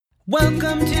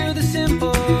Welcome to the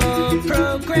Simple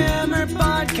Programmer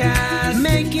Podcast,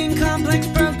 making complex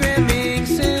programming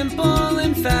simple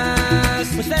and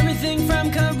fast, with everything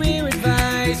from career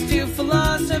advice to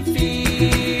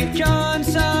philosophy. John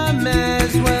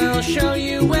Summers will show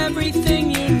you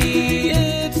everything you need.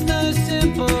 It's the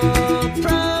Simple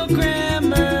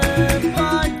Programmer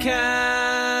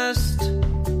Podcast.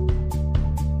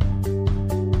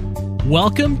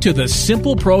 Welcome to the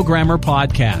Simple Programmer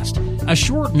Podcast, a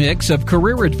short mix of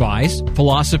career advice,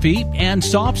 philosophy, and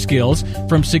soft skills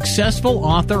from successful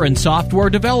author and software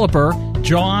developer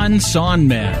John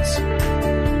Sonmez.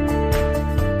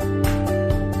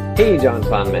 Hey, John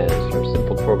Sonmez from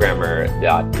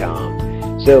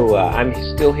SimpleProgrammer.com. So I'm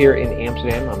still here in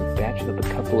Amsterdam. I'm batching up a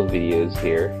couple of videos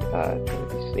here, trying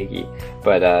to be sneaky.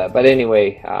 But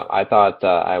anyway, I thought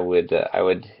I would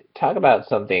talk about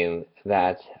something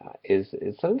that is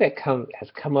something that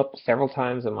has come up several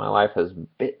times in my life, has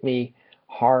bit me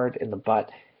hard in the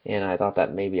butt, and I thought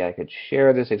that maybe I could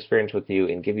share this experience with you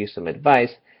and give you some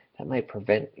advice that might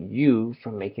prevent you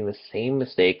from making the same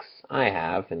mistakes I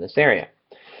have in this area.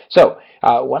 So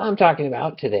what I'm talking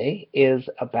about today is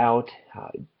about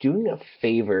doing a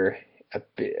favor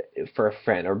for a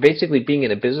friend, or basically being in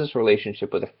a business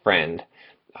relationship with a friend,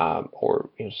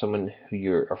 or someone who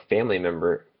you're a family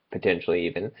member, potentially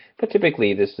even, but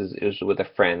typically this is with a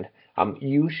friend.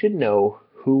 You should know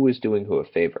who is doing who a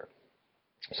favor.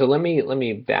 So let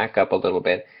me back up a little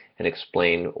bit and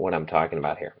explain what I'm talking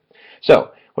about here.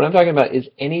 So what I'm talking about is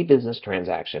any business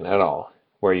transaction at all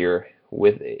where you're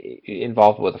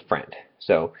involved with a friend.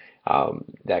 So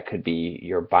that could be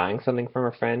you're buying something from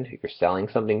a friend, you're selling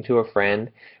something to a friend,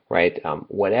 right?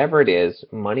 Whatever it is,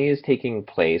 money is taking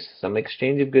place, some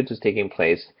exchange of goods is taking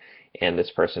place, and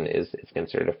this person is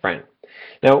considered a friend.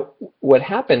 Now, what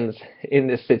happens in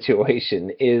this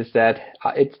situation is that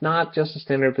it's not just a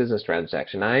standard business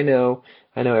transaction. I know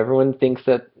everyone thinks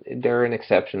that they're an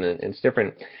exception and it's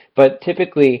different, but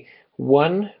typically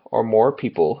one or more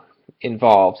people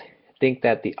involved think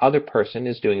that the other person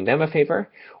is doing them a favor,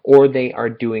 or they are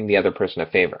doing the other person a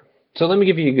favor. So let me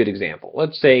give you a good example.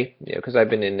 Let's say, because I've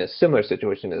been in a similar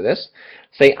situation to this,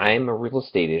 say I'm a real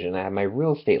estate agent, I have my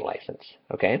real estate license,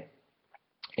 okay?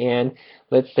 And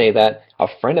let's say that a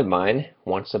friend of mine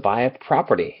wants to buy a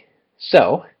property.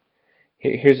 So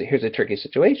here's a tricky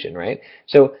situation, right?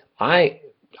 So I,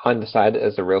 on the side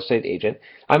as a real estate agent,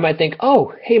 I might think,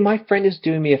 oh, hey, my friend is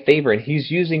doing me a favor and he's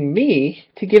using me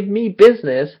to give me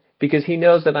business because he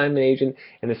knows that I'm an agent,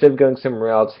 and instead of going somewhere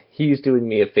else, he's doing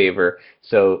me a favor.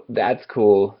 So that's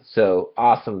cool. So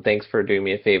awesome. Thanks for doing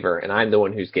me a favor. And I'm the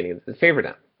one who's getting the favor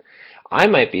done. I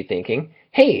might be thinking,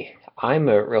 hey, I'm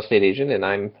a real estate agent and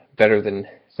I'm better than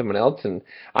someone else, and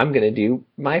I'm going to do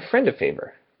my friend a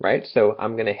favor, right? So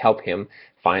I'm going to help him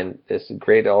find this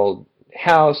great old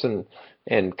house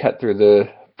and cut through the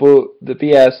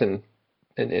BS and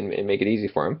make it easy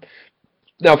for him.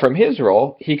 Now, from his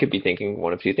role, he could be thinking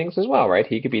one of two things as well, right?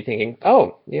 He could be thinking,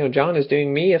 oh, John is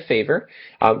doing me a favor,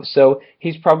 so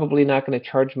he's probably not going to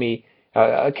charge me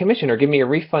a commission or give me a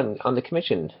refund on the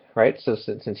commission, right? So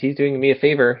since he's doing me a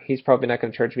favor, he's probably not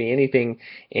going to charge me anything,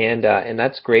 and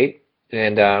that's great,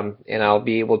 and I'll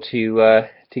be able to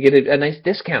get a nice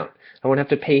discount. I won't have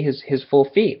to pay his full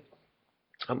fee.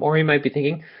 Or he might be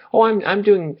thinking, oh, I'm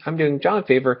doing John a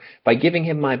favor by giving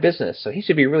him my business, so he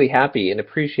should be really happy and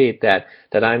appreciate that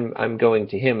I'm going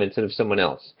to him instead of someone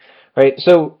else, right?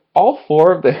 So all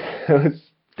four of those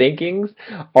thinkings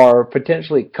are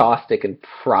potentially caustic and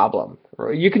problem.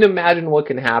 You can imagine what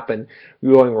can happen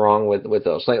going wrong with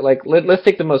those. Let's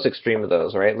take the most extreme of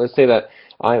those, right? Let's say that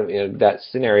that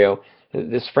scenario,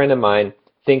 this friend of mine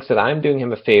thinks that I'm doing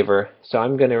him a favor, so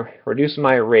I'm going to reduce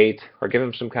my rate or give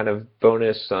him some kind of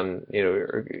bonus on,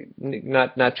 or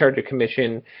not charge a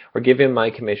commission or give him my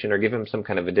commission or give him some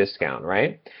kind of a discount,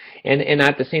 right? And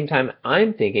at the same time,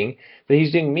 I'm thinking that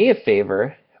he's doing me a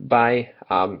favor by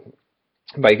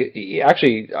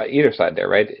actually either side there,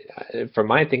 right? From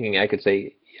my thinking, I could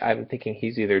say I'm thinking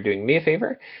he's either doing me a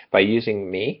favor by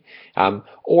using me,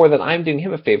 or that I'm doing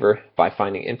him a favor by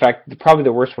finding. In fact, probably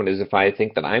the worst one is if I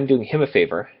think that I'm doing him a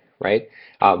favor, right,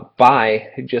 by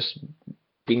just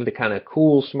being the kind of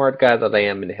cool, smart guy that I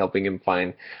am and helping him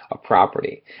find a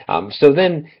property. So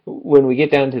then when we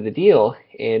get down to the deal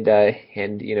and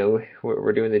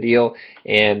we're doing the deal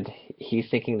and he's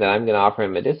thinking that I'm going to offer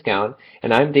him a discount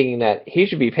and I'm thinking that he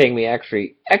should be paying me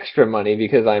actually extra money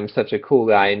because I'm such a cool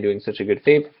guy and doing such a good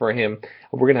favor for him,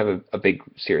 we're going to have a big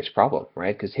serious problem,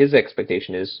 right? Because his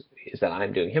expectation is that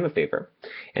I'm doing him a favor.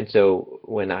 And so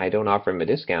when I don't offer him a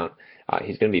discount,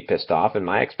 he's going to be pissed off, and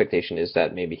my expectation is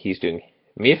that maybe he's doing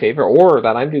me a favor, or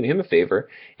that I'm doing him a favor,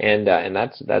 and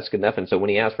that's good enough. And so when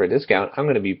he asks for a discount, I'm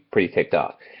going to be pretty ticked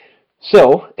off.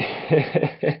 So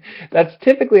that's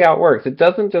typically how it works. It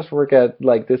doesn't just work out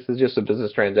like this is just a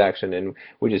business transaction and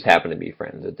we just happen to be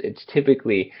friends. It's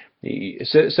typically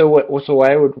so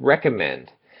what I would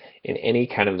recommend in any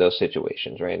kind of those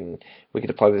situations, right? And we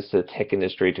could apply this to the tech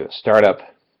industry, to a startup,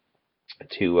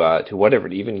 to whatever,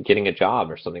 to even getting a job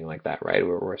or something like that, right?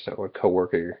 Where a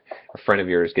coworker, a friend of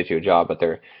yours gets you a job at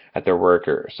their work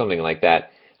or something like that.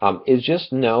 Is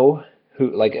just know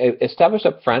who, like, establish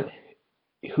up front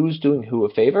who's doing who a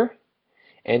favor,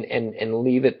 and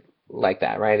leave it like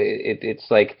that, right? It's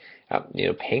like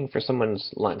paying for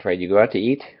someone's lunch, right? You go out to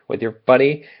eat with your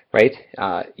buddy, right?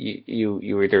 You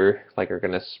either like are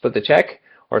going to split the check,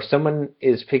 or someone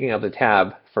is picking up the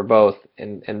tab for both,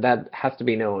 and that has to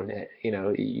be known.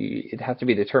 It has to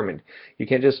be determined. You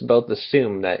can't just both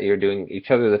assume that you're doing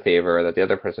each other the favor, or that the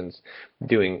other person's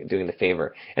doing the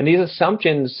favor. And these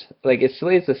assumptions, like as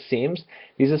silly as this seems,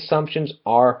 these assumptions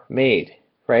are made.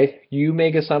 Right? You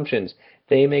make assumptions.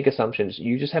 They make assumptions.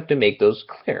 You just have to make those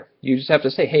clear. You just have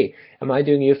to say, hey, am I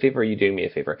doing you a favor? Or are you doing me a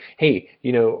favor? Hey,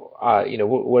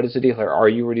 what is the deal here? Are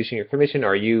you reducing your commission?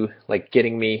 Are you like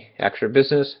getting me extra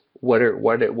business? What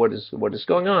is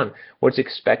going on? What's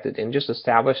expected? And just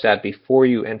establish that before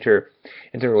you enter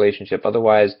into a relationship.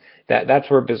 Otherwise, that's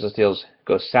where business deals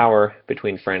go sour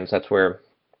between friends. That's where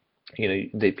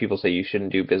people say you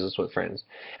shouldn't do business with friends.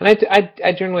 And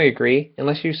I generally agree,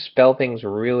 unless you spell things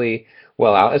really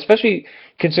well out. Especially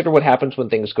consider what happens when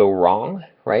things go wrong,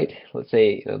 right? Let's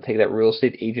say, take that real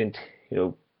estate agent,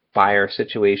 buyer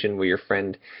situation where your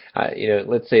friend,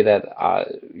 let's say that,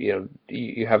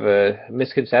 you have a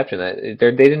misconception that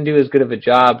they didn't do as good of a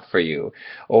job for you,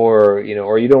 or you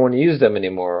don't want to use them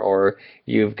anymore, or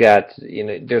you've got,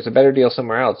 there's a better deal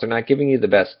somewhere else. They're not giving you the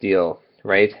best deal.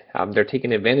 Right? They're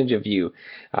taking advantage of you.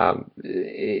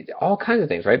 All kinds of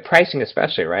things, right? Pricing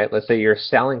especially, right? Let's say you're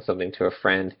selling something to a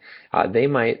friend. They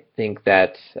might think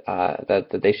that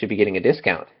they should be getting a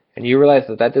discount. And you realize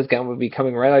that discount would be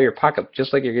coming right out of your pocket,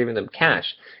 just like you're giving them cash.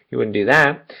 You wouldn't do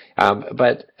that.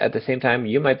 But at the same time,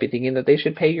 you might be thinking that they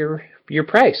should pay your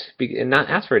price and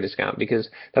not ask for a discount, because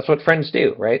that's what friends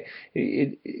do, right?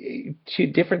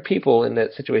 Different people in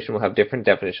that situation will have different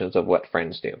definitions of what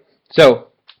friends do. So,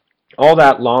 all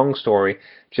that long story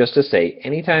just to say,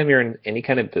 anytime you're in any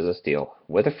kind of business deal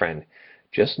with a friend,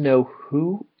 just know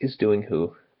who is doing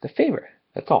who the favor.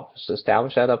 That's all. Just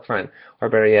establish that up front, or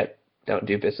better yet, don't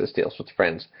do business deals with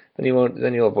friends. Then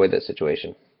you'll avoid that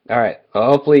situation. All right. Well,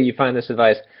 hopefully you find this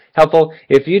advice helpful.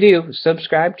 If you do,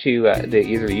 subscribe to either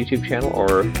the YouTube channel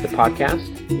or the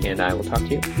podcast, and I will talk to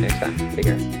you next time. Take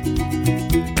care.